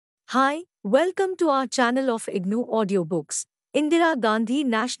Hi, welcome to our channel of IGNOU Audiobooks, Indira Gandhi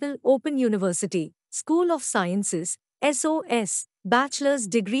National Open University, School of Sciences, SOS, Bachelor's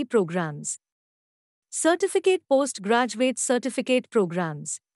Degree Programs, Certificate Postgraduate Certificate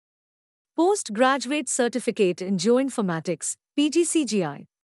Programs, Postgraduate Certificate in Geoinformatics, PGCGI,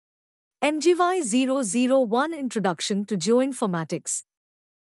 MGY 001 Introduction to Geoinformatics,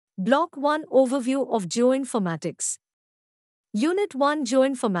 Block-1 Overview of Geoinformatics, Unit-1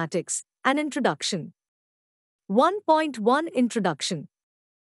 Geoinformatics, an Introduction. 1.1 Introduction.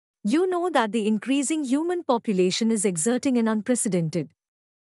 You know that the increasing human population is exerting an unprecedented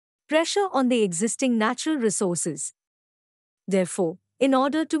pressure on the existing natural resources. Therefore, in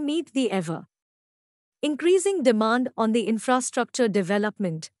order to meet the ever increasing demand on the infrastructure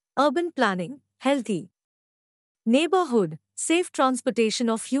development, urban planning, healthy neighborhood, safe transportation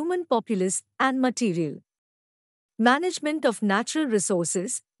of human populace and material, management of natural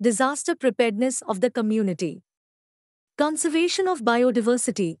resources, disaster preparedness of the community, conservation of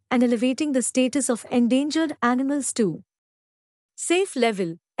biodiversity, and elevating the status of endangered animals to safe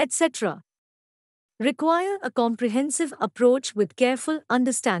level, etc., require a comprehensive approach with careful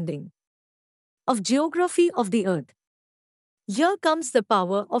understanding of geography of the earth. Here comes the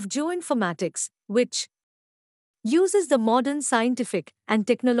power of geoinformatics, which uses the modern scientific and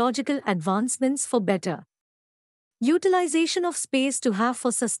technological advancements for better utilization of space to have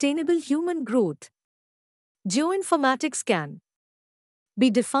for sustainable human growth. Geoinformatics can be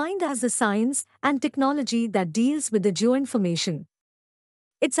defined as the science and technology that deals with the geoinformation,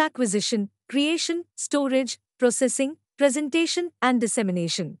 its acquisition, creation, storage, processing, presentation, and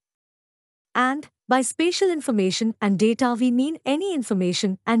dissemination. And by spatial information and data, we mean any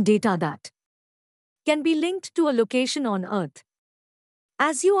information and data that can be linked to a location on Earth.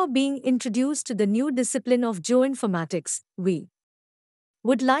 As you are being introduced to the new discipline of geoinformatics, we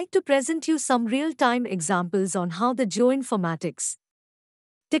would like to present you some real-time examples on how the geoinformatics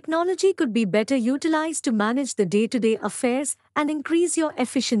technology could be better utilized to manage the day-to-day affairs and increase your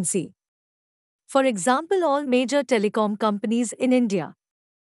efficiency. For example, all major telecom companies in India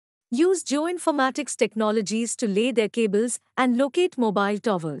use geoinformatics technologies to lay their cables and locate mobile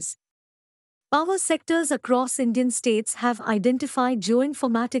towers. Power sectors across Indian states have identified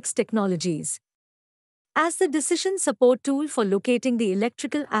geoinformatics technologies as the decision support tool for locating the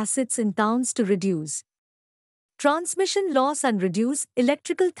electrical assets in towns to reduce transmission loss and reduce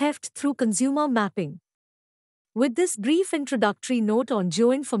electrical theft through consumer mapping. With this brief introductory note on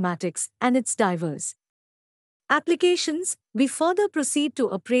geoinformatics and its diverse applications, we further proceed to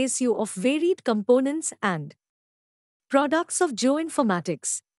appraise you of varied components and products of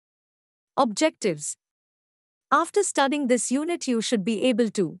geoinformatics. Objectives. After studying this unit, you should be able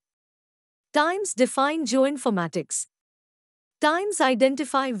to times define geoinformatics, times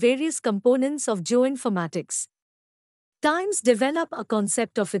identify various components of geoinformatics, times develop a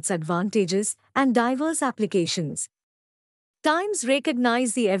concept of its advantages and diverse applications, times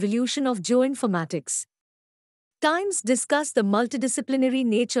recognize the evolution of geoinformatics, times discuss the multidisciplinary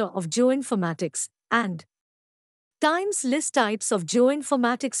nature of geoinformatics, and times list types of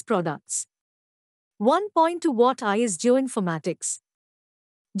geoinformatics products. 1.2 What is geoinformatics?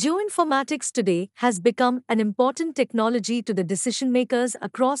 Geoinformatics today has become an important technology to the decision-makers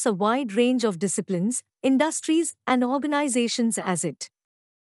across a wide range of disciplines, industries, and organizations as it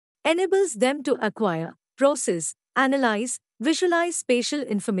enables them to acquire, process, analyze, visualize spatial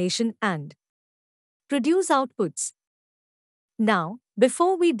information and produce outputs. Now,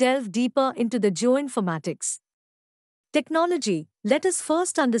 before we delve deeper into the geoinformatics technology, let us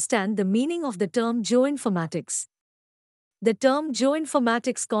first understand the meaning of the term geoinformatics. The term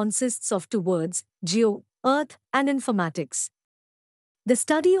geoinformatics consists of two words, geo, earth, and informatics, the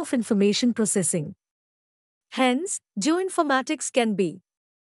study of information processing. Hence, geoinformatics can be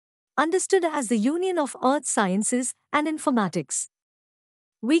understood as the union of earth sciences and informatics.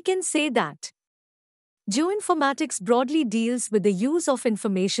 We can say that geoinformatics broadly deals with the use of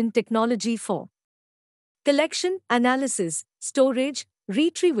information technology for collection, analysis, storage,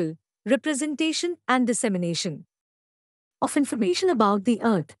 retrieval, representation, and dissemination of information about the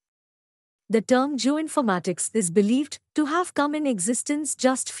Earth. The term geoinformatics is believed to have come in existence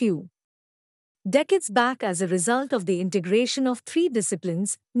just few decades back as a result of the integration of three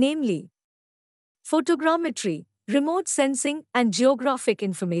disciplines, namely photogrammetry, remote sensing, and geographic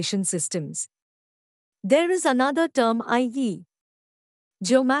information systems. There is another term, i.e.,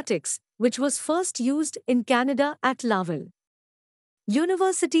 geomatics, which was first used in Canada at Laval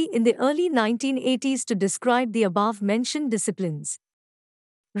University in the early 1980s to describe the above-mentioned disciplines,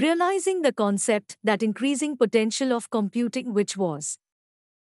 realizing the concept that increasing potential of computing which was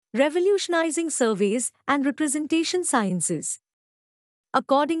revolutionizing surveys and representation sciences.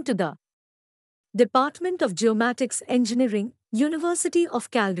 According to the Department of Geomatics Engineering, University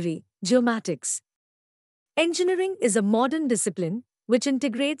of Calgary, Geomatics engineering is a modern discipline which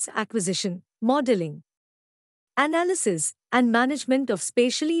integrates acquisition, modeling, analysis, and management of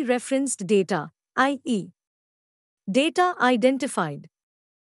spatially referenced data, i.e., data identified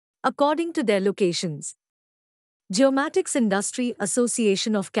according to their locations. Geomatics Industry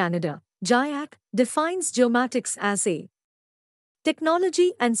Association of Canada, GIAC, defines geomatics as a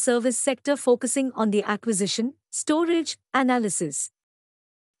technology and service sector focusing on the acquisition, storage, analysis,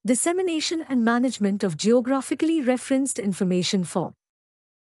 dissemination and management of geographically referenced information for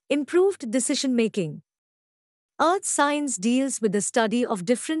improved decision-making. Earth science deals with the study of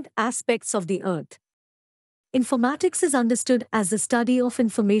different aspects of the Earth. Informatics is understood as the study of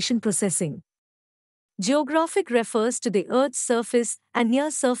information processing. Geographic refers to the Earth's surface and near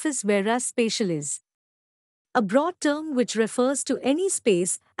surface, whereas spatial is a broad term which refers to any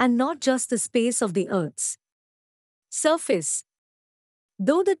space and not just the space of the Earth's surface.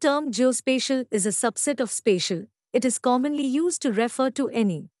 Though the term geospatial is a subset of spatial, it is commonly used to refer to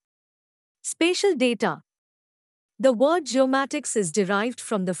any spatial data. The word geomatics is derived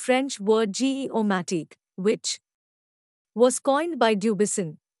from the French word géomatique, which was coined by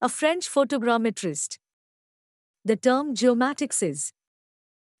Dubuisson, a French photogrammetrist. The term geomatics is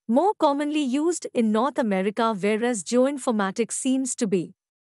more commonly used in North America, whereas geoinformatics seems to be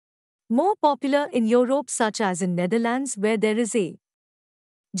more popular in Europe, such as in Netherlands, where there is a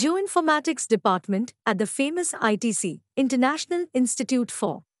geoinformatics department at the famous ITC, International Institute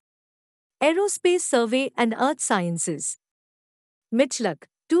for Aerospace Survey and Earth Sciences. Mitchluck,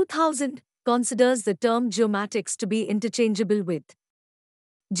 2000, considers the term geomatics to be interchangeable with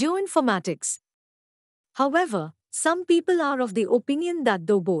geoinformatics. However, some people are of the opinion that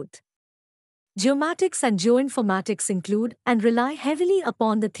though both geomatics and geoinformatics include and rely heavily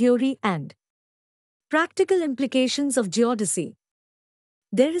upon the theory and practical implications of geodesy,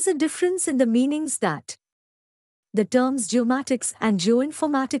 there is a difference in the meanings that the terms geomatics and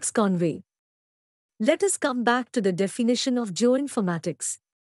geoinformatics convey. Let us come back to the definition of geoinformatics.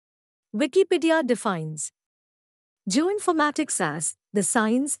 Wikipedia defines geoinformatics as the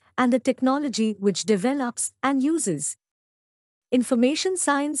science and the technology which develops and uses information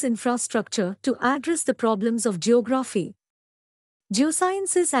science infrastructure to address the problems of geography,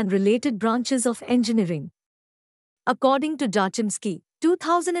 geosciences and related branches of engineering. According to Dachimsky,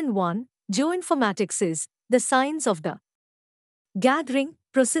 2001, geoinformatics is the science of the gathering,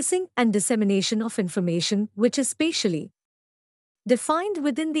 processing and dissemination of information which is spatially defined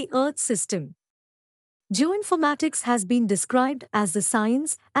within the Earth system. Geoinformatics has been described as the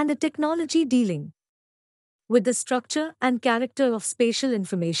science and the technology dealing with the structure and character of spatial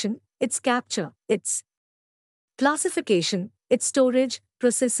information, its capture, its classification, its storage,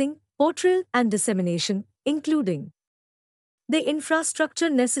 processing, portrayal and dissemination, including the infrastructure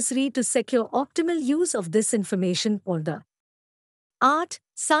necessary to secure optimal use of this information, or the art,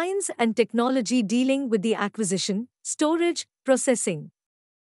 science and technology dealing with the acquisition, storage, processing,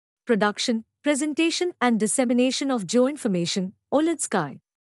 production, presentation and dissemination of geoinformation. Oletsky,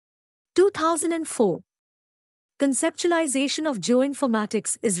 2004. Conceptualization of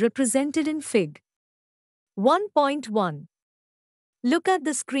geoinformatics is represented in Fig. 1.1. Look at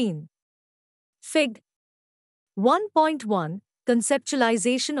the screen. Fig. 1.1.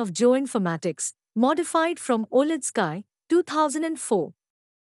 Conceptualization of geoinformatics, modified from Oletsky, 2004.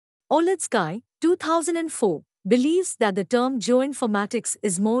 Oletsky, 2004, believes that the term geoinformatics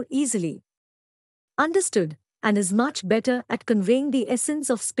is more easily understood and is much better at conveying the essence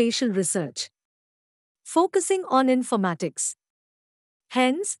of spatial research, focusing on informatics.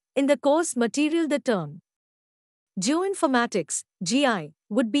 Hence, in the course material the term geoinformatics, GI,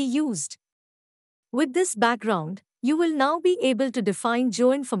 would be used. With this background, you will now be able to define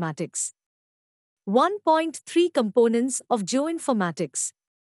geoinformatics. 1.3 Components of geoinformatics.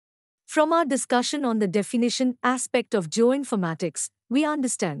 From our discussion on the definition aspect of geoinformatics, we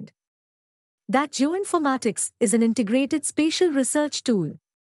understand that geoinformatics is an integrated spatial research tool.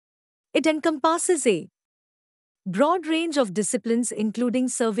 It encompasses a broad range of disciplines including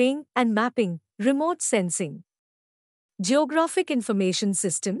surveying and mapping, remote sensing, geographic information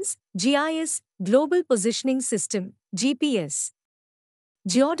systems, GIS, global positioning system, GPS,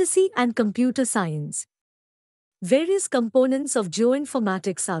 geodesy and computer science. Various components of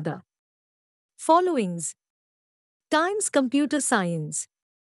geoinformatics are the followings: times computer science,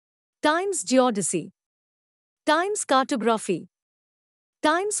 times geodesy, times cartography,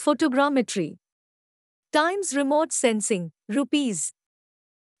 times photogrammetry, times remote sensing, rupees,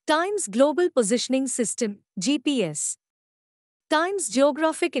 Times Global Positioning System, GPS. Times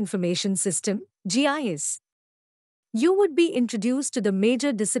Geographic Information System, GIS. You would be introduced to the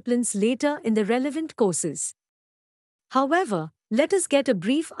major disciplines later in the relevant courses. However, let us get a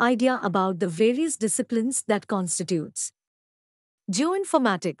brief idea about the various disciplines that constitutes.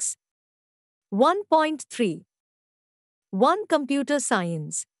 Geoinformatics. 1.3. 1. Computer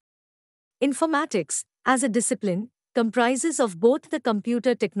science. Informatics, as a discipline, comprises of both the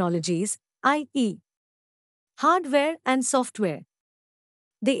computer technologies, i.e., hardware and software.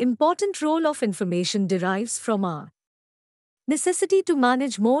 The important role of information derives from our necessity to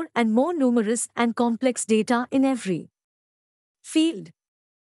manage more and more numerous and complex data in every field.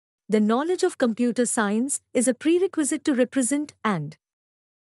 The knowledge of computer science is a prerequisite to represent and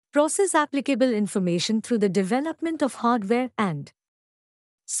process applicable information through the development of hardware and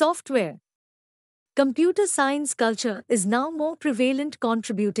software. Computer science culture is now more prevalent,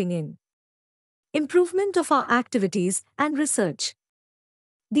 contributing in improvement of our activities and research.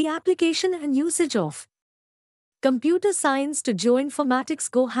 The application and usage of computer science to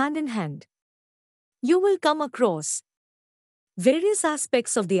geoinformatics go hand in hand. You will come across various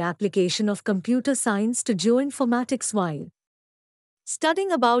aspects of the application of computer science to geoinformatics while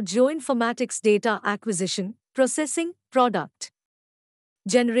studying about geoinformatics: data acquisition, processing, product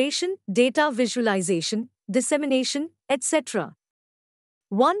generation, data visualization, dissemination, etc.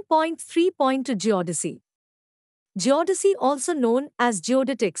 1.3.2 Geodesy. Geodesy, also known as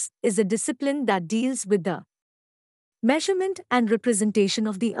geodetics, is a discipline that deals with the measurement and representation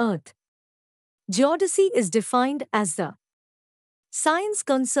of the Earth. Geodesy is defined as the science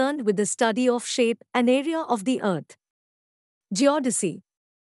concerned with the study of shape and area of the Earth. Geodesy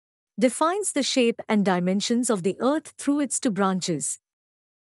defines the shape and dimensions of the Earth through its two branches: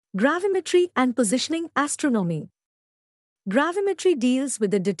 gravimetry and positioning astronomy. Gravimetry deals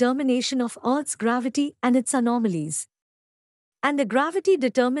with the determination of Earth's gravity and its anomalies, and the gravity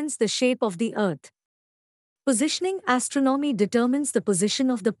determines the shape of the Earth. Positioning astronomy determines the position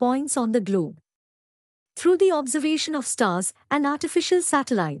of the points on the globe through the observation of stars and artificial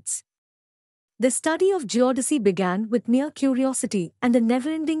satellites. The study of geodesy began with mere curiosity and a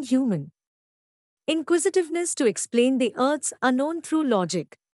never-ending human inquisitiveness to explain the Earth's unknown through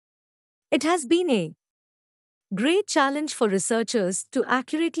logic. It has been a great challenge for researchers to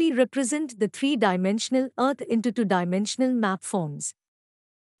accurately represent the three-dimensional Earth into two-dimensional map forms.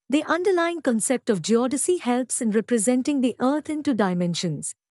 The underlying concept of geodesy helps in representing the Earth in two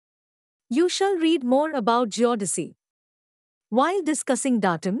dimensions. You shall read more about geodesy while discussing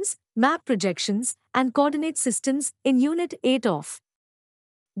datums, map projections, and coordinate systems in Unit 8 of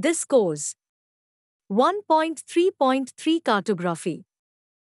this course. 1.3.3 Cartography.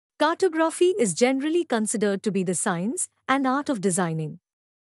 Cartography is generally considered to be the science and art of designing,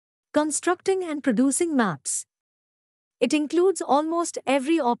 constructing, and producing maps. It includes almost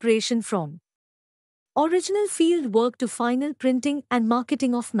every operation from original field work to final printing and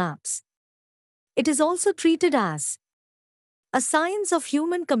marketing of maps. It is also treated as a science of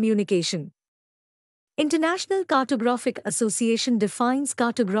human communication. International Cartographic Association defines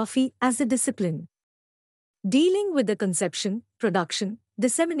cartography as a discipline dealing with the conception, production,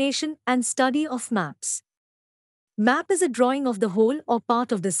 dissemination, and study of maps. Map is a drawing of the whole or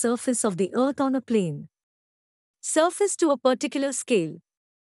part of the surface of the Earth on a plane surface to a particular scale.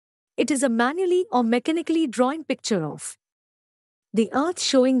 It is a manually or mechanically drawn picture of the Earth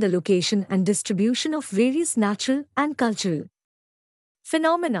showing the location and distribution of various natural and cultural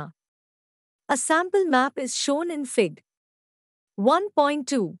phenomena. A sample map is shown in Fig.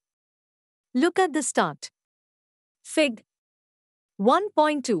 1.2. Look at the start. Fig.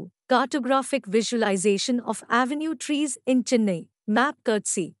 1.2. Cartographic visualization of avenue trees in Chennai. Map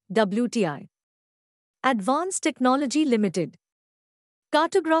courtesy WTI. Advanced Technology Limited.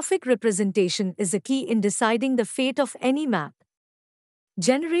 Cartographic representation is a key in deciding the fate of any map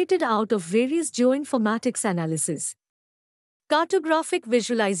generated out of various geoinformatics analysis. Cartographic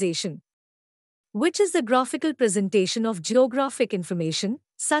visualization, which is the graphical presentation of geographic information,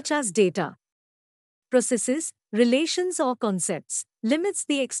 such as data, processes, relations, or concepts, limits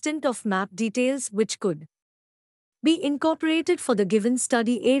the extent of map details which could be incorporated for the given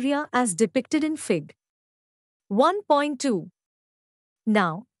study area as depicted in Fig. 1.2.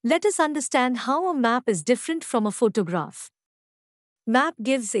 Now, let us understand how a map is different from a photograph. Map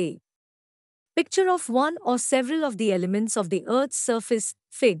gives a picture of one or several of the elements of the Earth's surface,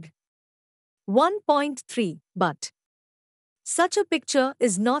 Fig. 1.3, but such a picture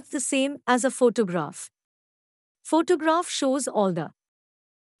is not the same as a photograph. Photograph shows all the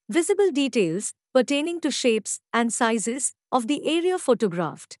visible details pertaining to shapes and sizes, of the area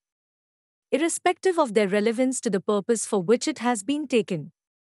photographed, irrespective of their relevance to the purpose for which it has been taken.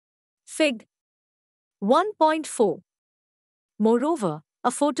 Fig. 1.4. Moreover,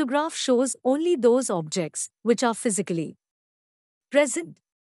 a photograph shows only those objects which are physically present.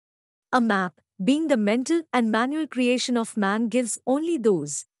 A map, being the mental and manual creation of man, gives only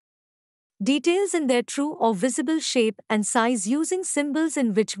those details in their true or visible shape and size using symbols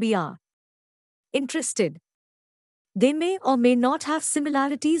in which we are interested. They may or may not have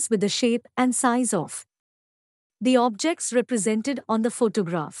similarities with the shape and size of the objects represented on the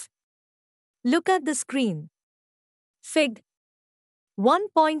photograph. Look at the screen. Fig.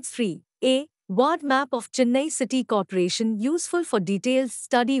 1.3. A. Ward map of Chennai City Corporation useful for detailed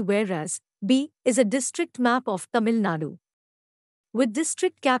study, whereas B. is a district map of Tamil Nadu, with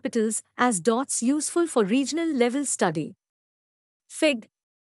district capitals as dots useful for regional level study. Fig.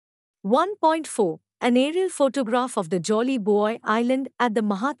 1.4. An aerial photograph of the Jolly Boy Island at the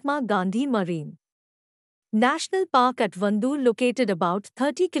Mahatma Gandhi Marine National Park at Vandoor, located about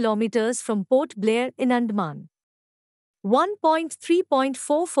 30 kilometers from Port Blair in Andaman. 1.3.4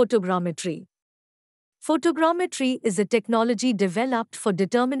 Photogrammetry. Photogrammetry is a technology developed for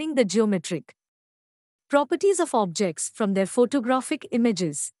determining the geometric properties of objects from their photographic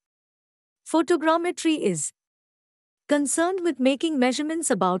images. Photogrammetry is concerned with making measurements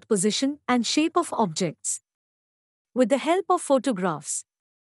about position and shape of objects with the help of photographs.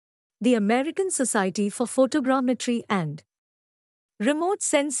 The American Society for Photogrammetry and Remote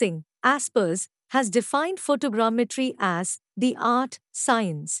Sensing, ASPERS, has defined photogrammetry as the art,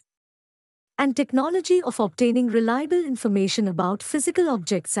 science, and technology of obtaining reliable information about physical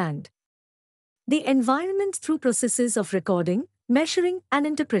objects and the environment through processes of recording, measuring, and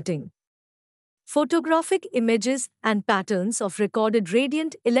interpreting photographic images and patterns of recorded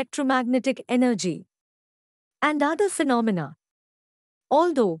radiant electromagnetic energy and other phenomena.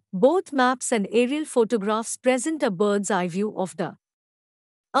 Although both maps and aerial photographs present a bird's eye view of the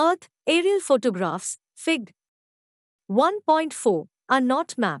Earth, aerial photographs, Fig. 1.4, are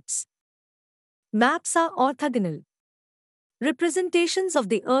not maps. Maps are orthogonal representations of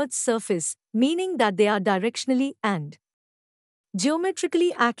the Earth's surface, meaning that they are directionally and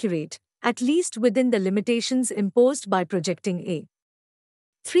geometrically accurate, at least within the limitations imposed by projecting a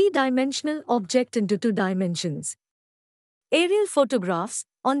three-dimensional object into two dimensions. Aerial photographs,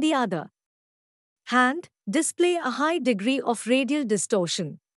 on the other hand, display a high degree of radial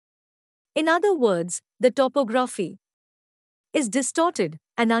distortion. In other words, the topography is distorted,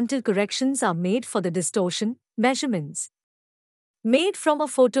 and until corrections are made for the distortion, measurements made from a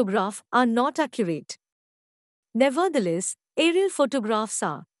photograph are not accurate. Nevertheless, aerial photographs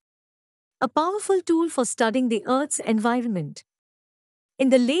are a powerful tool for studying the Earth's environment. In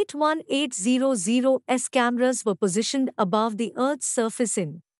the late 1800s, cameras were positioned above the Earth's surface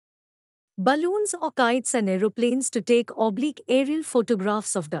in balloons or kites and aeroplanes to take oblique aerial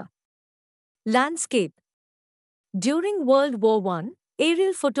photographs of the landscape. During World War I,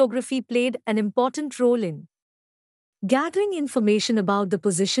 aerial photography played an important role in gathering information about the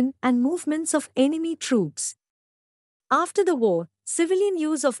position and movements of enemy troops. After the war, civilian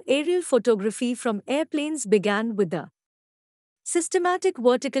use of aerial photography from airplanes began with the systematic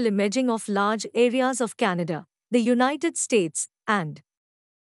vertical imaging of large areas of Canada, the United States, and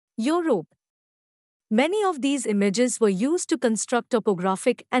Europe. Many of these images were used to construct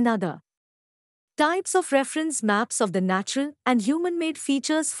topographic and other types of reference maps of the natural and human-made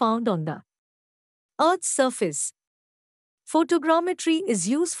features found on the Earth's surface. Photogrammetry is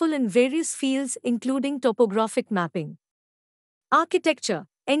useful in various fields including topographic mapping, architecture,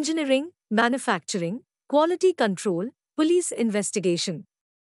 engineering, manufacturing, quality control, police investigation,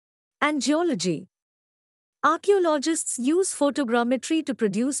 and geology. Archaeologists use photogrammetry to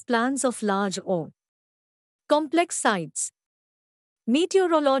produce plans of large or complex sites.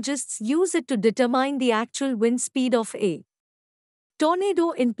 Meteorologists use it to determine the actual wind speed of a tornado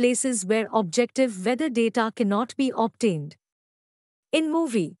in places where objective weather data cannot be obtained. In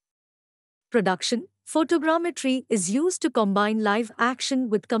movie production, photogrammetry is used to combine live action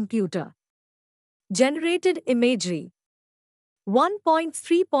with computer generated imagery.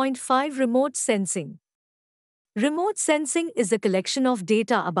 1.3.5 Remote Sensing. Remote sensing is a collection of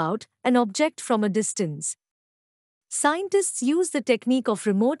data about an object from a distance. Scientists use the technique of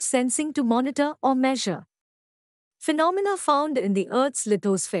remote sensing to monitor or measure phenomena found in the Earth's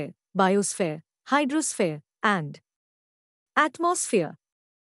lithosphere, biosphere, hydrosphere, and atmosphere.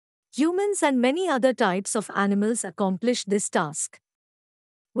 Humans and many other types of animals accomplish this task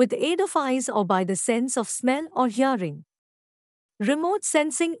with aid of eyes or by the sense of smell or hearing. Remote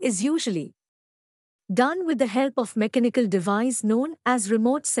sensing is usually done with the help of mechanical device known as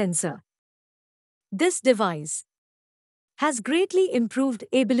remote sensor. This device has greatly improved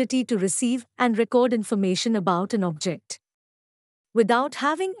ability to receive and record information about an object without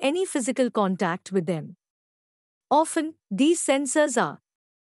having any physical contact with them. Often, these sensors are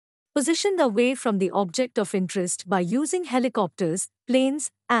positioned away from the object of interest by using helicopters,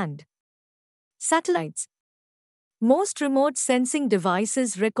 planes, and satellites. Most remote sensing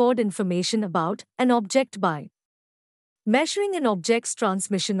devices record information about an object by measuring an object's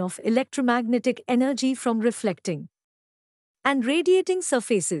transmission of electromagnetic energy from reflecting and radiating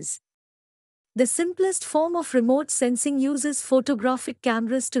surfaces. The simplest form of remote sensing uses photographic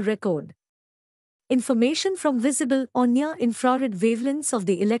cameras to record information from visible or near-infrared wavelengths of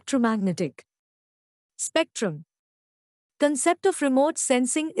the electromagnetic spectrum. Concept of remote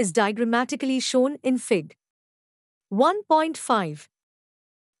sensing is diagrammatically shown in Fig. 1.5,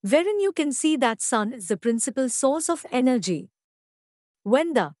 wherein you can see that sun is the principal source of energy.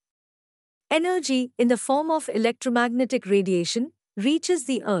 When the energy in the form of electromagnetic radiation reaches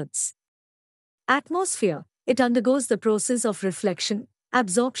the Earth's atmosphere, it undergoes the process of reflection,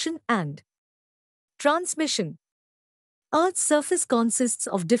 absorption, and transmission. Earth's surface consists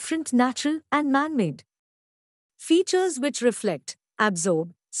of different natural and man-made features which reflect,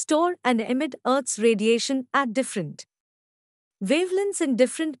 absorb, store, and emit Earth's radiation at different wavelengths in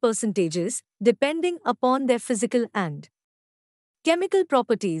different percentages, depending upon their physical and chemical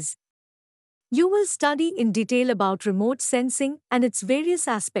properties. You will study in detail about remote sensing and its various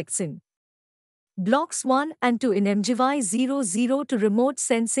aspects in Blocks 1 and 2 in MGY 00 to remote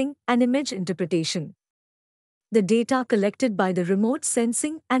sensing and image interpretation. The data collected by the remote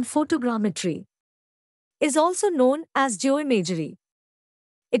sensing and photogrammetry is also known as geoimagery.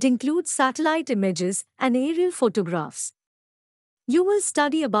 It includes satellite images and aerial photographs. You will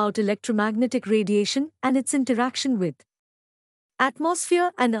study about electromagnetic radiation and its interaction with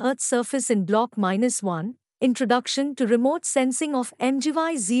atmosphere and Earth's surface in Block -1, Introduction to Remote Sensing of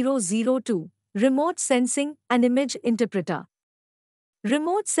MGY 002, Remote Sensing and Image Interpreter.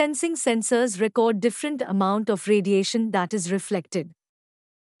 Remote sensing sensors record different amount of radiation that is reflected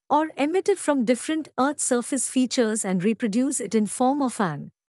or emitted from different Earth surface features and reproduce it in form of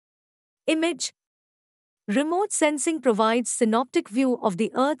an image. Remote sensing provides synoptic view of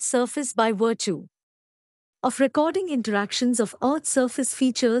the Earth's surface by virtue of recording interactions of Earth's surface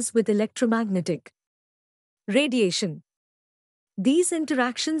features with electromagnetic radiation. These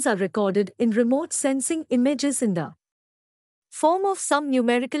interactions are recorded in remote sensing images in the form of some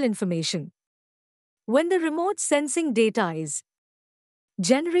numerical information. When the remote sensing data is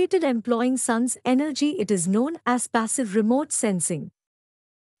generated employing sun's energy, it is known as passive remote sensing.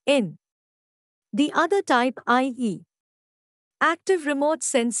 In the other type, i.e., active remote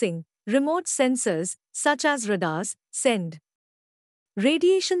sensing, remote sensors, such as radars, send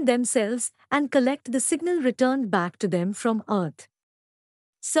radiation themselves and collect the signal returned back to them from Earth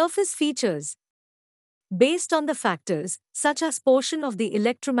surface features. Based on the factors, such as portion of the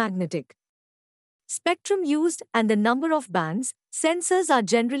electromagnetic spectrum used and the number of bands, sensors are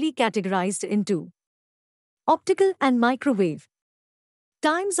generally categorized into optical and microwave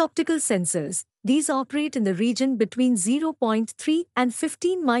times optical sensors. These operate in the region between 0.3 and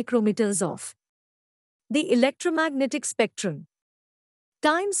 15 micrometers of the electromagnetic spectrum.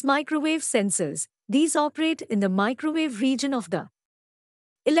 Times microwave sensors. These operate in the microwave region of the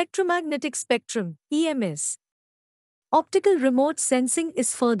electromagnetic spectrum, EMS. Optical remote sensing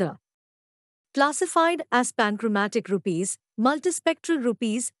is further classified as panchromatic rupees, multispectral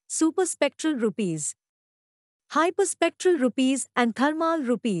rupees, superspectral rupees, hyperspectral rupees, and thermal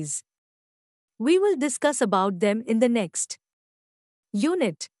rupees. We will discuss about them in the next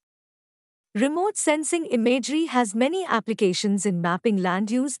unit. Remote sensing imagery has many applications in mapping land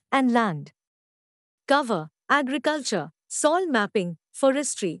use and land cover, agriculture, soil mapping,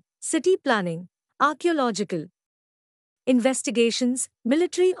 forestry, city planning, archaeological investigations,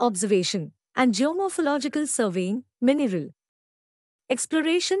 military observation, and geomorphological surveying, mineral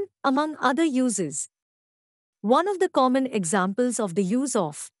exploration, among other uses. One of the common examples of the use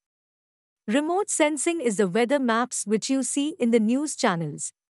of remote sensing is the weather maps which you see in the news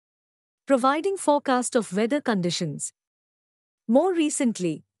channels, providing forecast of weather conditions. More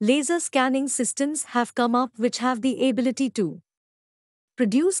recently, laser scanning systems have come up which have the ability to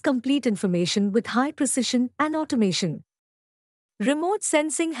produce complete information with high precision and automation. Remote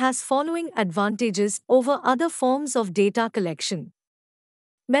sensing has following advantages over other forms of data collection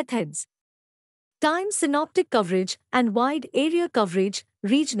methods: time synoptic coverage and wide area coverage,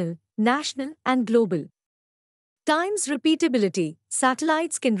 regional, national, and global. Times repeatability.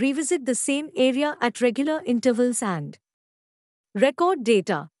 Satellites can revisit the same area at regular intervals and record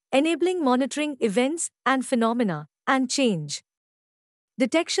data, enabling monitoring events and phenomena and change.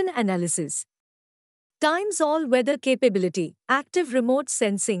 Detection analysis. Times all-weather capability. Active remote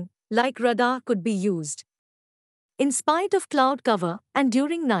sensing, like radar, could be used in spite of cloud cover and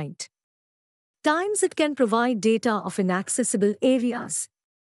during night. Times it can provide data of inaccessible areas.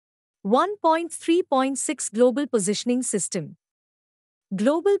 1.3.6 Global Positioning System.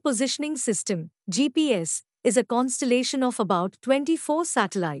 Global Positioning System, GPS, is a constellation of about 24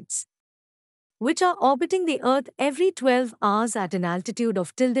 satellites, which are orbiting the Earth every 12 hours at an altitude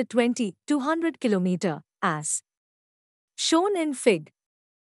of tilde 200 km, as shown in Fig.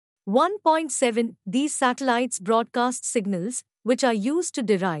 1.7. These satellites broadcast signals, which are used to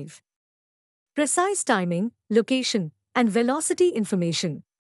derive precise timing, location, and velocity information.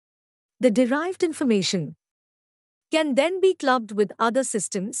 The derived information can then be clubbed with other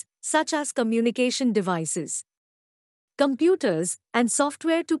systems, such as communication devices, computers, and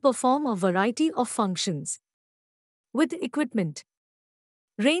software to perform a variety of functions. With equipment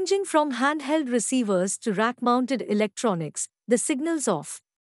ranging from handheld receivers to rack-mounted electronics, the signals of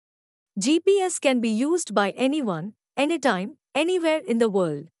GPS can be used by anyone, anytime, anywhere in the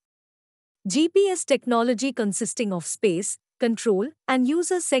world. GPS technology consisting of space, control, and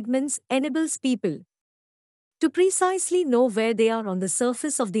user segments enables people to precisely know where they are on the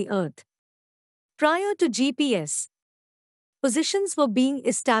surface of the Earth. Prior to GPS, positions were being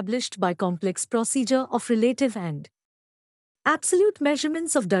established by complex procedure of relative and absolute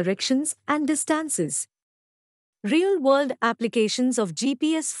measurements of directions and distances. Real-world applications of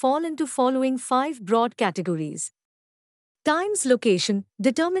GPS fall into following 5 broad categories. Times location,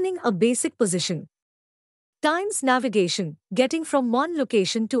 determining a basic position. Times navigation, getting from one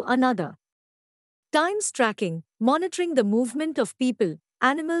location to another. Times tracking, monitoring the movement of people,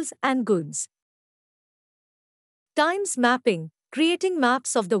 animals, and goods. Times mapping, creating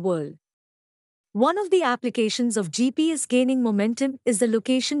maps of the world. One of the applications of GPS gaining momentum is the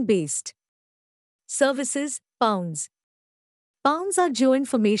location-based services, pounds. Pounds are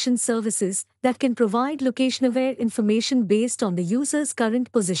geoinformation services that can provide location-aware information based on the user's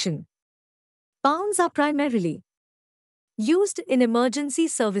current position. Pounds are primarily used in emergency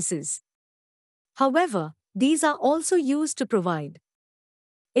services. However, these are also used to provide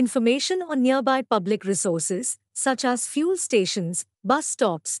information on nearby public resources, such as fuel stations, bus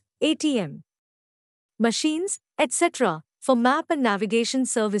stops, ATM machines, etc., for map and navigation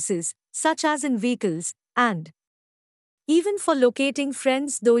services, such as in vehicles, and even for locating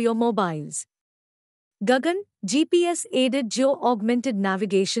friends through your mobiles. Gagan, GPS-aided Geo-augmented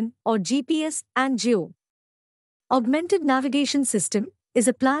navigation, or GPS and Geo-augmented navigation system, is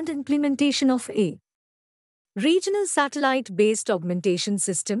a planned implementation of a regional satellite-based augmentation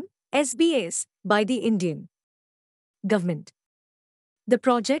system, SBS, by the Indian government. The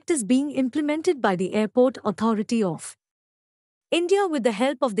project is being implemented by the Airport Authority of India with the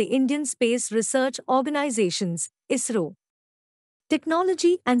help of the Indian Space Research Organizations, ISRO,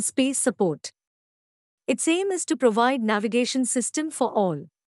 technology and space support. Its aim is to provide navigation system for all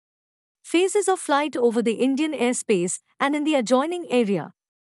phases of flight over the Indian airspace and in the adjoining area.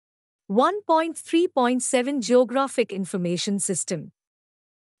 1.3.7 Geographic Information System.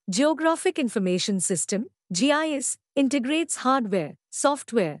 Geographic Information System, GIS, integrates hardware,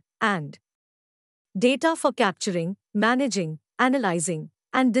 software, and data for capturing, managing, analyzing,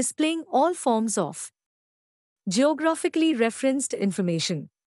 and displaying all forms of geographically referenced information.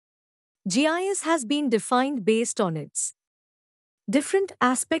 GIS has been defined based on its different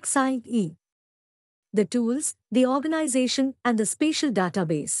aspects, i.e., the tools, the organization, and the spatial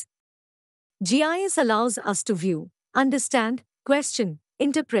database. GIS allows us to view, understand, question,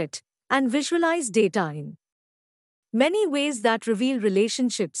 interpret, and visualize data in many ways that reveal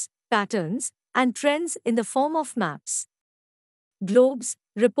relationships, patterns, and trends in the form of maps, globes,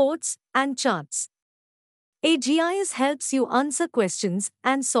 reports, and charts. A GIS helps you answer questions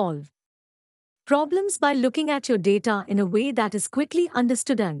and solve problems by looking at your data in a way that is quickly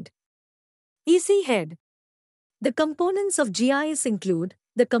understood and easy. Head. The components of GIS include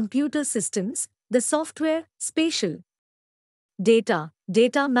the computer systems, the software, spatial data,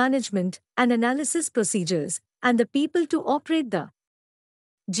 data management and analysis procedures, and the people to operate the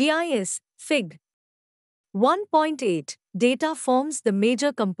GIS. Fig. 1.8. Data forms the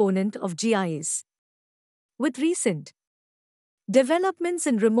major component of GIS. With recent developments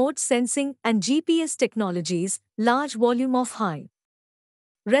in remote sensing and GPS technologies, large volume of high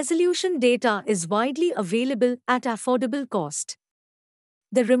resolution data is widely available at affordable cost.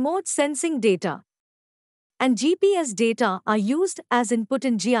 The remote sensing data and GPS data are used as input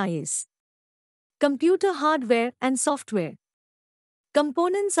in GIS. Computer hardware and software.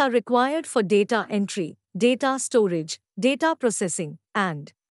 Components are required for data entry, data storage, data processing,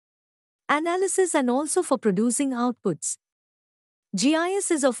 and analysis, and also for producing outputs.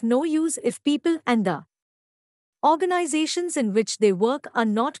 GIS is of no use if people and the organizations in which they work are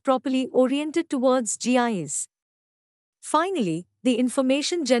not properly oriented towards GIS. Finally, the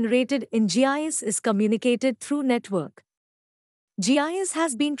information generated in GIS is communicated through network. GIS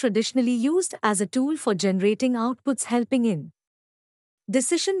has been traditionally used as a tool for generating outputs helping in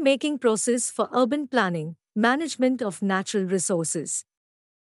decision-making process for urban planning, management of natural resources,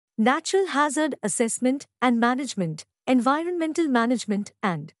 natural hazard assessment and management, environmental management,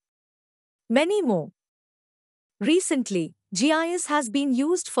 and many more. Recently, GIS has been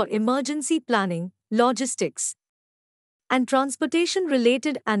used for emergency planning, logistics, and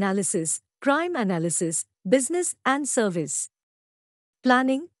transportation-related analysis, crime analysis, business and service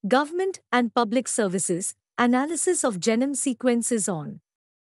planning, government and public services, analysis of genome sequences on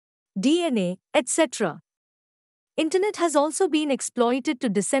DNA, etc. Internet has also been exploited to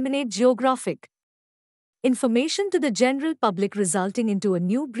disseminate geographic information to the general public, resulting into a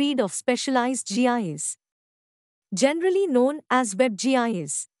new breed of specialized GIS, generally known as Web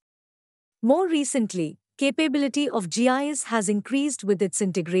GIS. More recently, capability of GIS has increased with its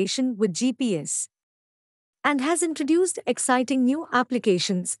integration with GPS and has introduced exciting new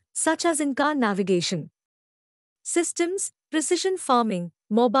applications such as in-car navigation systems, precision farming,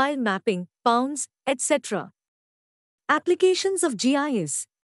 mobile mapping, pounds, etc. Applications of GIS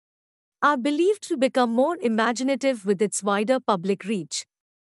are believed to become more imaginative with its wider public reach.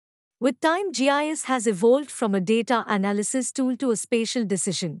 With time, GIS has evolved from a data analysis tool to a spatial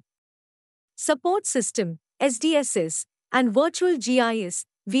decision support system, SDSS, and virtual GIS,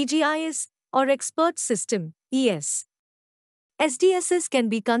 VGIS, or expert system, ES. SDSS can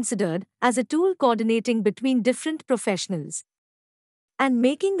be considered as a tool coordinating between different professionals and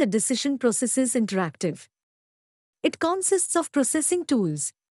making the decision processes interactive. It consists of processing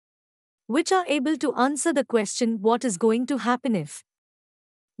tools which are able to answer the question what is going to happen if.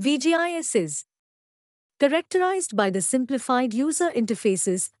 VGIS is characterized by the simplified user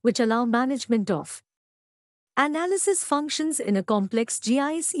interfaces which allow management of analysis functions in a complex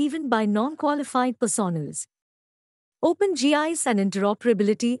GIS even by non-qualified personals. OpenGIS and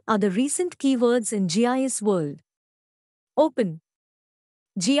interoperability are the recent keywords in GIS world. Open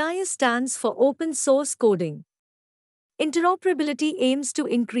GIS stands for open source coding. Interoperability aims to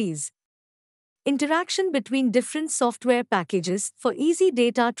increase interaction between different software packages for easy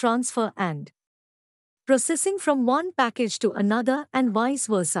data transfer and processing from one package to another and vice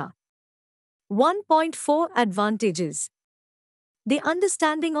versa. 1.4 Advantages. The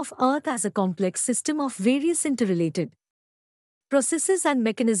understanding of Earth as a complex system of various interrelated processes and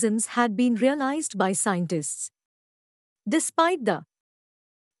mechanisms had been realized by scientists. Despite the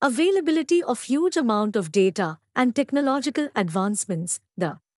availability of huge amount of data and technological advancements,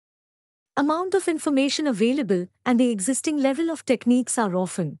 the amount of information available and the existing level of techniques are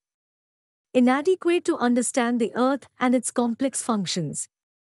often inadequate to understand the Earth and its complex functions.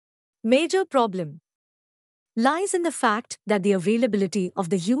 Major problem lies in the fact that the availability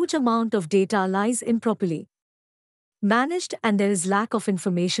of the huge amount of data lies improperly managed, and there is lack of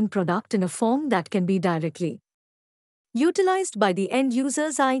information product in a form that can be directly utilized by the end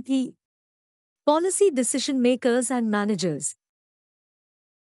users, i.e., policy decision makers and managers.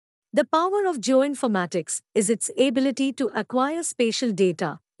 The power of geoinformatics is its ability to acquire spatial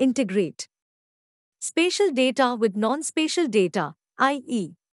data, integrate spatial data with non-spatial data,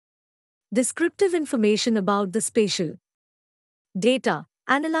 i.e., descriptive information about the spatial data,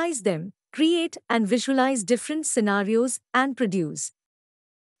 analyze them, create and visualize different scenarios, and produce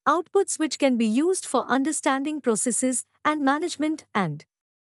outputs which can be used for understanding processes and management and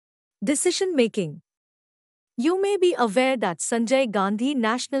decision-making. You may be aware that Sanjay Gandhi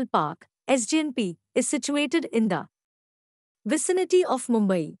National Park, SGNP, is situated in the vicinity of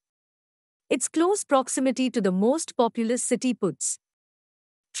Mumbai. Its close proximity to the most populous city puts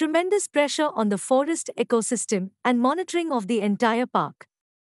tremendous pressure on the forest ecosystem, and monitoring of the entire park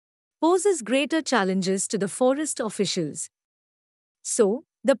poses greater challenges to the forest officials. So,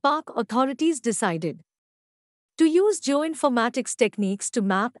 the park authorities decided to use geoinformatics techniques to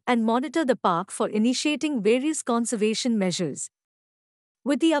map and monitor the park for initiating various conservation measures.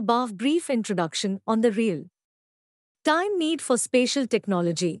 With the above brief introduction on the real-time need for spatial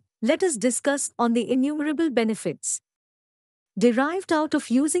technology, let us discuss on the innumerable benefits derived out of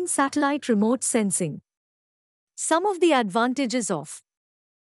using satellite remote sensing. Some of the advantages of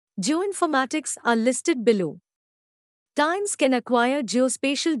Geoinformatics are listed below. TIMES can acquire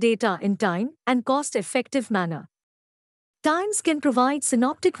geospatial data in time and cost-effective manner. TIMES can provide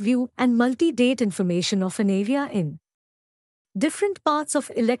synoptic view and multi-date information of an area in different parts of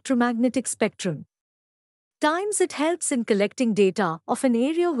electromagnetic spectrum. TIMES it helps in collecting data of an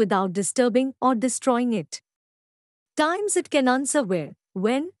area without disturbing or destroying it. TIMES it can answer where,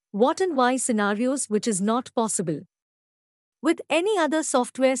 when, what and why scenarios which is not possible with any other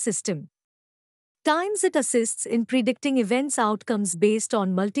software system. TIMES it assists in predicting events outcomes based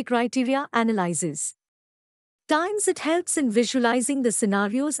on multi-criteria analysis. TIMES it helps in visualizing the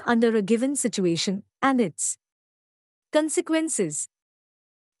scenarios under a given situation and its consequences.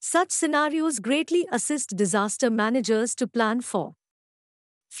 Such scenarios greatly assist disaster managers to plan for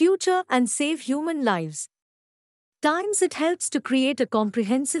future and save human lives. TIMES it helps to create a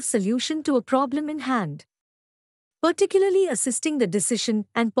comprehensive solution to a problem in hand, particularly assisting the decision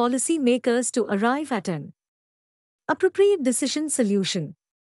and policy makers to arrive at an appropriate decision solution.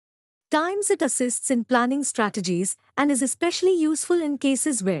 TIMES it assists in planning strategies and is especially useful in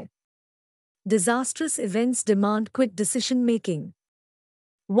cases where disastrous events demand quick decision-making.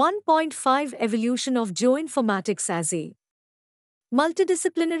 1.5 Evolution of Geoinformatics as a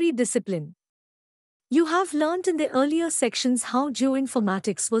multidisciplinary discipline. You have learnt in the earlier sections how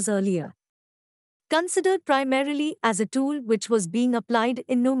geoinformatics was earlier considered primarily as a tool which was being applied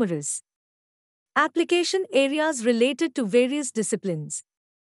in numerous application areas related to various disciplines.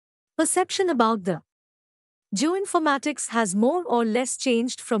 Perception about the geoinformatics has more or less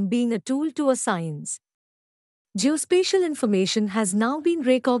changed from being a tool to a science. Geospatial information has now been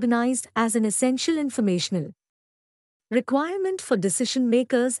recognized as an essential informational requirement for decision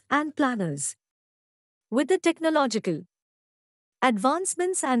makers and planners. With the technological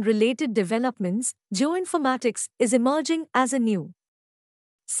advancements and related developments, geoinformatics is emerging as a new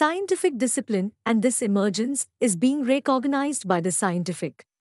scientific discipline, and this emergence is being recognized by the scientific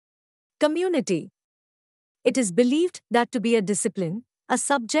community. It is believed that to be a discipline, a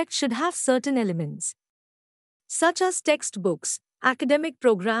subject should have certain elements, such as textbooks, academic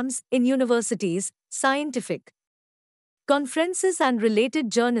programs in universities, scientific conferences and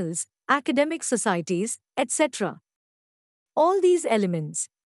related journals, academic societies, etc. All these elements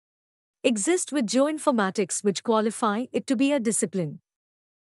exist with geoinformatics which qualify it to be a discipline.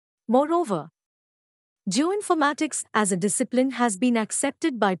 Moreover, geoinformatics as a discipline has been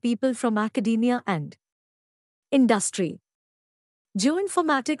accepted by people from academia and industry.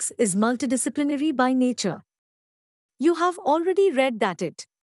 Geoinformatics is multidisciplinary by nature. You have already read that it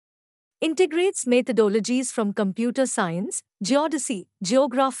integrates methodologies from computer science, geodesy,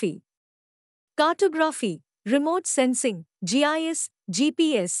 geography, cartography, remote sensing, GIS,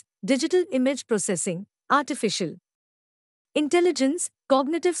 GPS, digital image processing, artificial intelligence,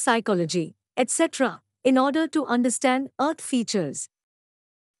 cognitive psychology, etc., in order to understand Earth features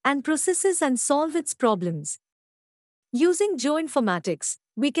and processes and solve its problems. Using geoinformatics,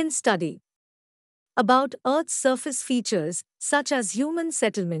 we can study about Earth's surface features such as human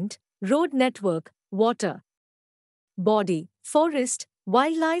settlement, road network, water body, forest,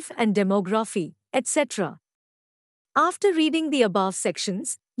 wildlife and demography, etc. After reading the above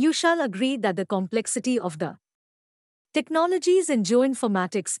sections, you shall agree that the complexity of the technologies in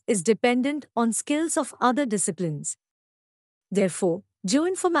geoinformatics is dependent on skills of other disciplines. Therefore,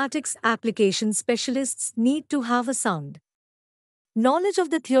 geoinformatics application specialists need to have a sound knowledge of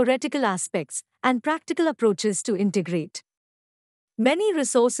the theoretical aspects and practical approaches to integrate many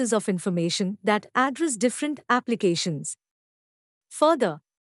resources of information that address different applications. Further,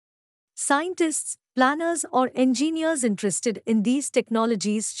 scientists, planners, or engineers interested in these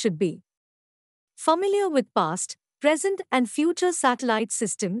technologies should be familiar with past, present, and future satellite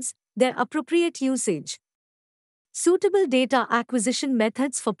systems, their appropriate usage, suitable data acquisition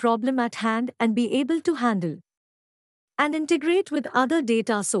methods for problem at hand, and be able to handle and integrate with other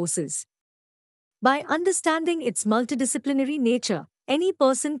data sources. By understanding its multidisciplinary nature, any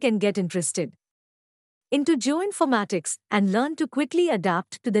person can get interested into geoinformatics and learn to quickly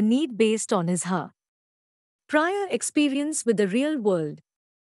adapt to the need based on his/her prior experience with the real world.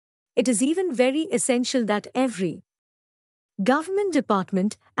 It is even very essential that every government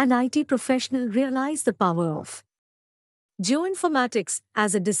department and IT professional realize the power of geoinformatics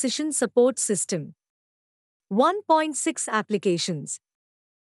as a decision support system. 1.6 Applications.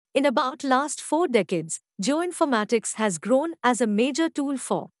 In about last 4 decades, geoinformatics has grown as a major tool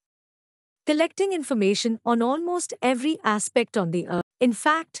for collecting information on almost every aspect on the Earth. In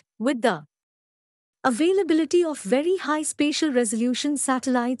fact, with the availability of very high spatial resolution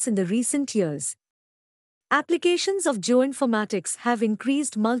satellites in the recent years, Applications of geoinformatics have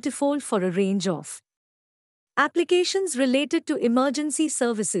increased multifold for a range of applications related to emergency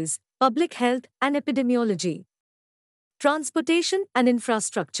services, public health and epidemiology, transportation and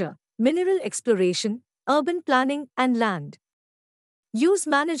infrastructure, mineral exploration, urban planning and land use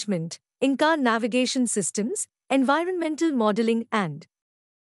management, in-car navigation systems, environmental modeling and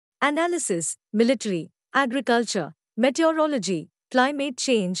analysis, military, agriculture, meteorology, climate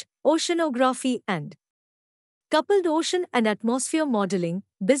change, oceanography and coupled ocean and atmosphere modeling,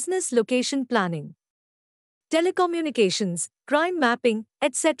 business location planning, telecommunications, crime mapping,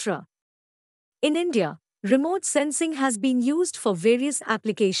 etc. In India, remote sensing has been used for various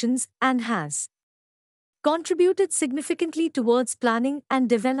applications and has contributed significantly towards planning and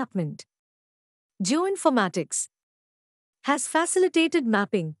development. Geoinformatics has facilitated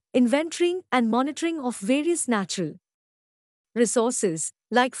mapping, inventorying and monitoring of various natural resources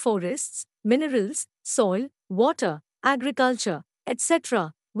like forests, minerals, soil, water, agriculture,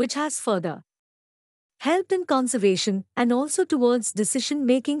 etc., which has further helped in conservation and also towards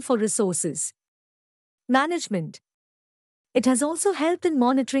decision-making for resources management. It has also helped in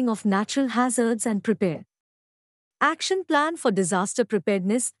monitoring of natural hazards and prepare action plan for disaster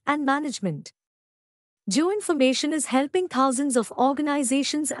preparedness and management. Geoinformation is helping thousands of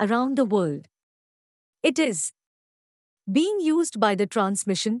organizations around the world. It is being used by the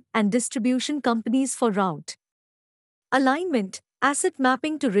transmission and distribution companies for route alignment, asset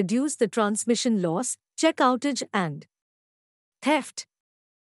mapping to reduce the transmission loss, check outage and theft.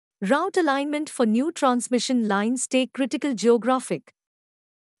 Route alignment for new transmission lines take critical geographic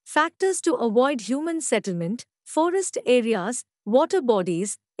factors to avoid human settlement, forest areas, water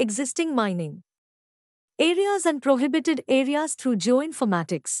bodies, existing mining areas and prohibited areas through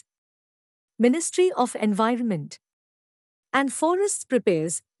geoinformatics. Ministry of Environment and Forests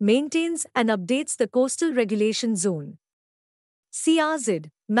prepares, maintains and updates the Coastal Regulation Zone (CRZ)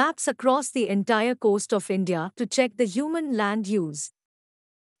 maps across the entire coast of India to check the human land use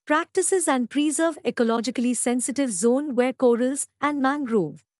practices and preserve ecologically sensitive zone where corals and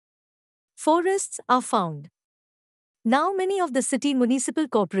mangrove forests are found. Now many of the city municipal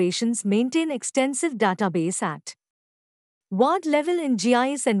corporations maintain extensive database at ward level in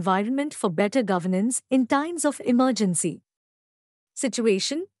GIS environment for better governance in times of emergency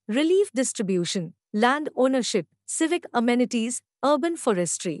situation, relief distribution, land ownership, civic amenities, urban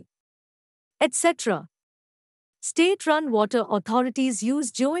forestry, etc. State-run water authorities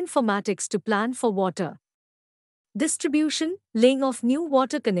use geoinformatics to plan for water distribution, laying of new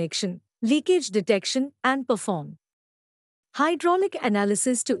water connection, leakage detection and perform hydraulic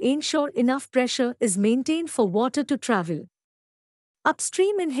analysis to ensure enough pressure is maintained for water to travel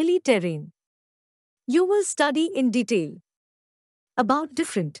upstream in hilly terrain. You will study in detail about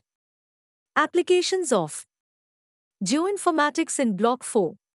different applications of geoinformatics in Block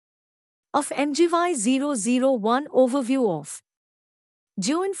 4 of MGY 001 overview of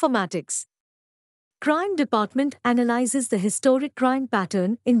geoinformatics. Crime Department analyzes the historic crime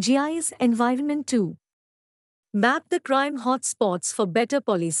pattern in GIS environment to map the crime hotspots for better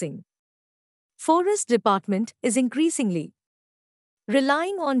policing. Forest Department is increasingly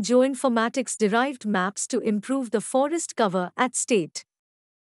relying on geoinformatics-derived maps to improve the forest cover at state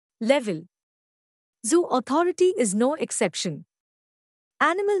level. Zoo Authority is no exception.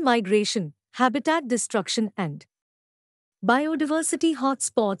 Animal migration, habitat destruction and biodiversity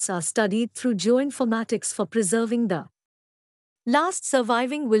hotspots are studied through geoinformatics for preserving the last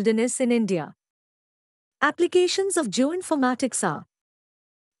surviving wilderness in India. Applications of geoinformatics are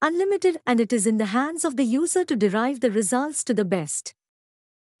unlimited and it is in the hands of the user to derive the results to the best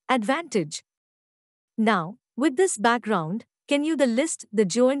advantage. Now, with this background, can you list the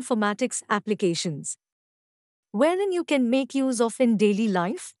geoinformatics applications wherein you can make use of in daily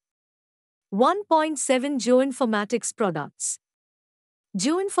life? 1.7 Geoinformatics products.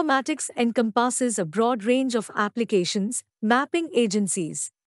 Geoinformatics encompasses a broad range of applications, mapping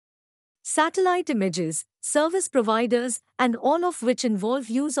agencies, satellite images, service providers, and all of which involve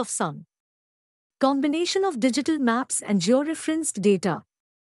use of some combination of digital maps and georeferenced data.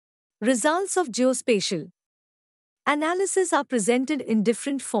 Results of geospatial analysis are presented in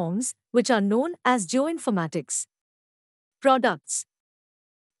different forms, which are known as geoinformatics products.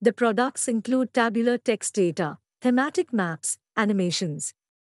 The products include tabular text data, thematic maps, animations,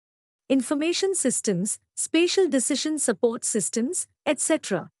 information systems, spatial decision support systems,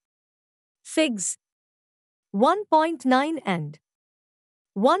 etc. Figs 1.9 and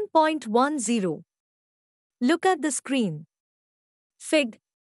 1.10. Look at the screen. Fig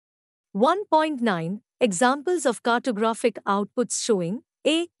 1.9 examples of cartographic outputs showing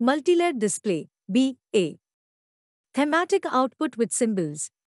A. Multilayer display, B. A Thematic output with symbols.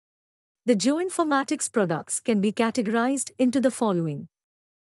 The geoinformatics products can be categorized into the following: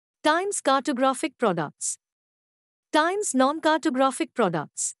 times cartographic products, times non-cartographic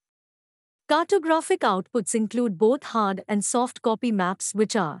products. Cartographic outputs include both hard and soft copy maps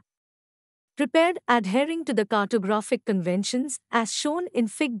which are prepared adhering to the cartographic conventions as shown in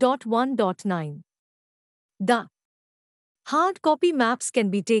Fig.1.9. The hard copy maps can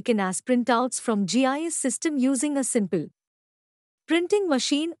be taken as printouts from GIS system using a simple printing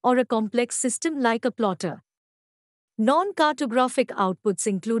machine or a complex system like a plotter. Non-cartographic outputs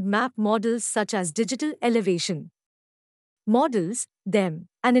include map models such as digital elevation models, DEM,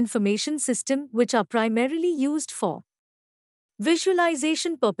 and information system which are primarily used for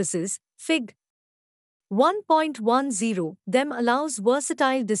visualization purposes. Fig. 1.10 DEM allows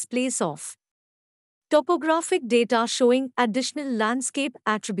versatile displays of topographic data showing additional landscape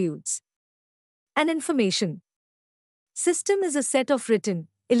attributes. An information system is a set of written,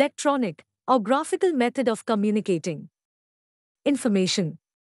 electronic, or graphical method of communicating information.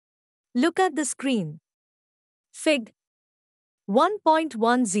 Look at the screen. Fig.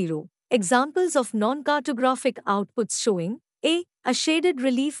 1.10 examples of non-cartographic outputs showing a shaded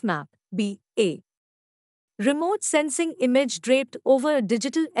relief map, b. a remote sensing image draped over a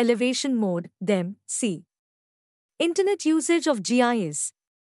digital elevation mode, DEM, c. Internet usage of GIS.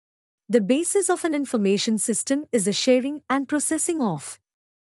 The basis of an information system is the sharing and processing of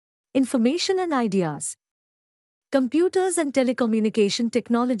information and ideas. Computers and telecommunication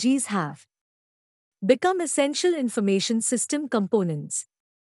technologies have become essential information system components.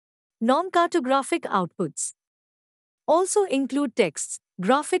 Non-cartographic outputs also include texts,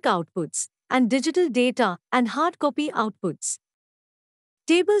 graphic outputs, and digital data and hard copy outputs.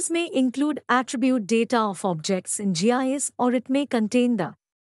 Tables may include attribute data of objects in GIS, or it may contain the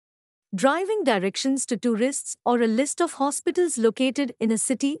driving directions to tourists or a list of hospitals located in a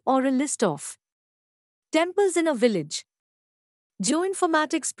city or a list of temples in a village.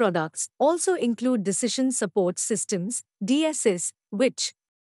 Geoinformatics products also include decision support systems, DSS, which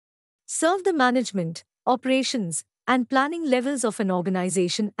serve the management, operations, and planning levels of an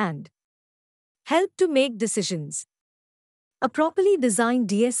organization and help to make decisions. A properly designed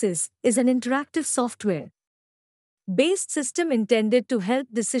DSS is an interactive software based system intended to help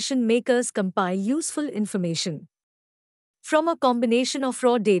decision makers compile useful information from a combination of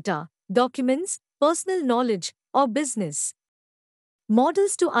raw data, documents, personal knowledge, or business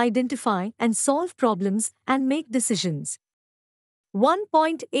models to identify and solve problems and make decisions.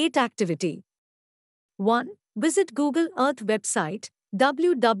 1.8 Activity 1. Visit Google Earth website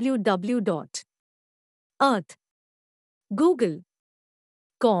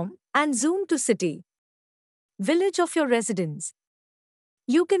www.earth.google.com and zoom to city, village of your residence.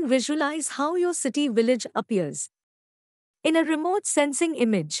 You can visualize how your city village appears in a remote sensing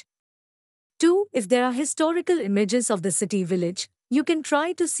image. 2. If there are historical images of the city village, you can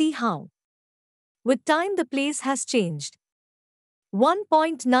try to see how with time the place has changed.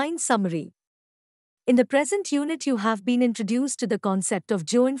 1.9 Summary. In the present unit you have been introduced to the concept of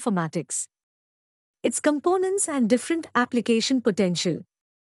geoinformatics, its components and different application potential.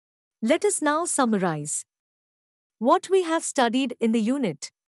 Let us now summarize what we have studied in the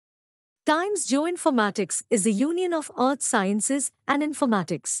unit. Times Geoinformatics is the union of earth sciences and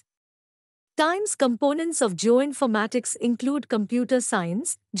informatics. Times components of geoinformatics include computer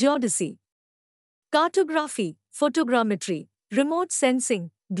science, geodesy, cartography, photogrammetry, remote sensing,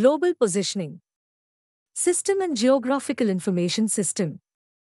 global positioning, system and geographical information system.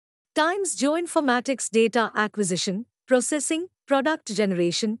 Times Geoinformatics data acquisition, processing, product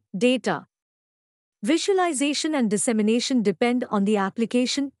generation, data visualization and dissemination depend on the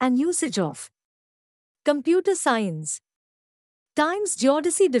application and usage of computer science. Times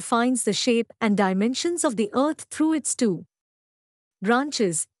Geodesy defines the shape and dimensions of the Earth through its two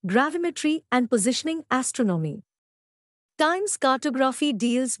branches, gravimetry and positioning astronomy. Times Cartography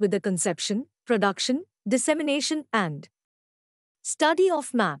deals with the conception, production, dissemination and study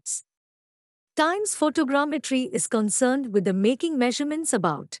of maps. Times Photogrammetry is concerned with the making measurements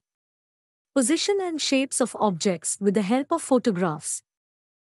about position and shapes of objects with the help of photographs.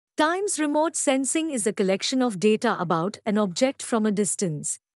 Times Remote Sensing is the collection of data about an object from a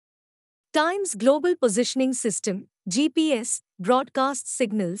distance. Times Global Positioning System, GPS, broadcasts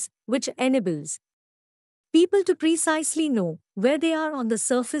signals, which enables people to precisely know where they are on the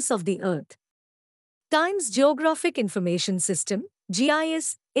surface of the Earth. Times Geographic Information System,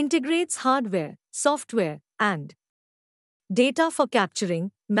 GIS, integrates hardware, software, and data for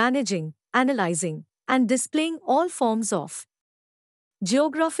capturing, managing, analyzing, and displaying all forms of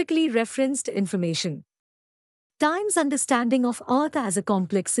geographically referenced information. Time's understanding of Earth as a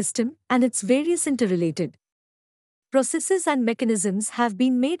complex system and its various interrelated processes and mechanisms have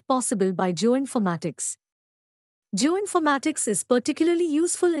been made possible by geoinformatics. Geoinformatics is particularly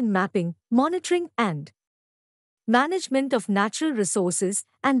useful in mapping, monitoring, and management of natural resources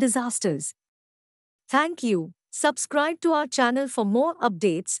and disasters. Thank you. Subscribe to our channel for more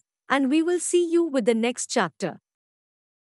updates, and we will see you with the next chapter.